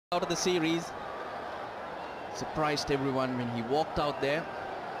Out of the series, surprised everyone when he walked out there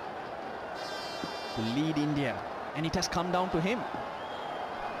to lead India, and it has come down to him.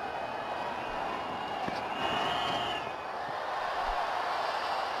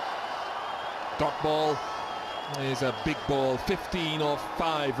 Dot ball is a big ball, 15 or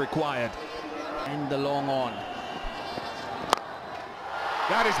 5 required. And the long on.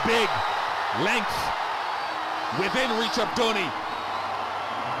 That is big. Length within reach of Dhoni.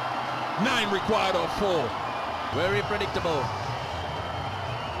 9 required or 4. Very predictable.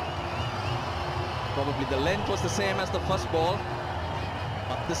 Probably the length was the same as the first ball,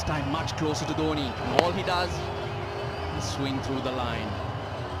 but this time much closer to Dhoni. And all he does is swing through the line.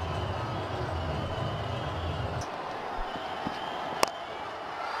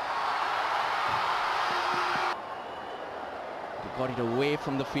 He got it away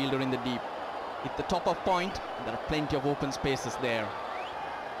from the fielder in the deep. Hit the top of point. There are plenty of open spaces there.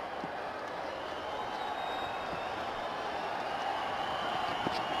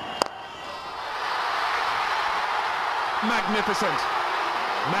 Magnificent.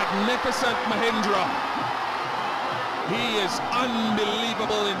 Magnificent Mahindra. He is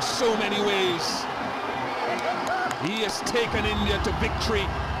unbelievable in so many ways. He has taken India to victory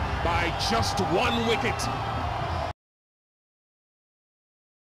by just 1 wicket.